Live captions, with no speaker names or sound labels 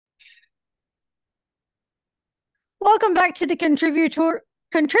Welcome back to the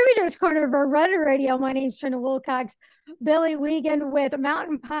Contributors Corner of our Run Radio. My name is Trina Wilcox. Billie Wiegand with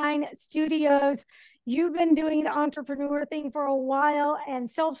Mountain Pine Studios. You've been doing the entrepreneur thing for a while, and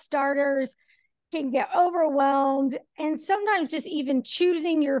self-starters can get overwhelmed. And sometimes just even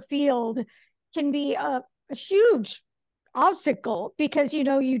choosing your field can be a huge obstacle because you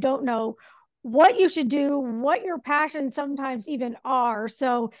don't know what you should do, what your passions sometimes even are.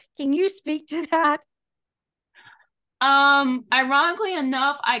 So can you speak to that? Ironically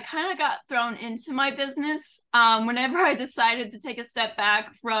enough, I kind of got thrown into my business. Whenever I decided to take a step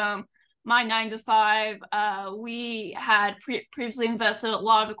back from my 9 to 5, we had previously invested a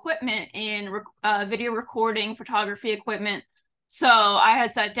lot of equipment in video recording, photography equipment. So I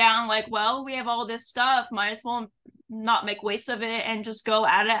had sat down like, well, we have all this stuff, might as well not make waste of it and just go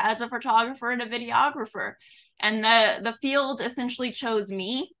at it as a photographer and a videographer. And the field essentially chose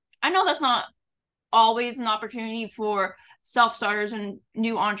me. I know that's not always an opportunity for self-starters and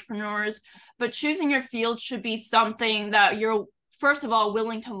new entrepreneurs, but choosing your field should be something that you're, first of all,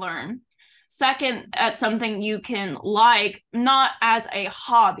 willing to learn. Second, at something you can like, not as a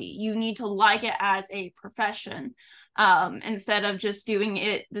hobby. You need to like it as a profession, instead of just doing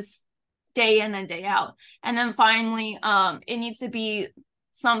it this day in and day out. And then finally, it needs to be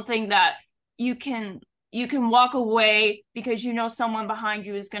something that you can walk away because you know someone behind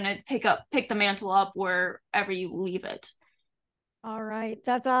you is going to pick the mantle up wherever you leave it. All right.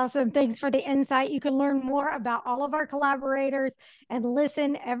 That's awesome. Thanks for the insight. You can learn more about all of our collaborators and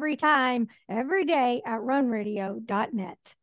listen every time, every day at runradio.net.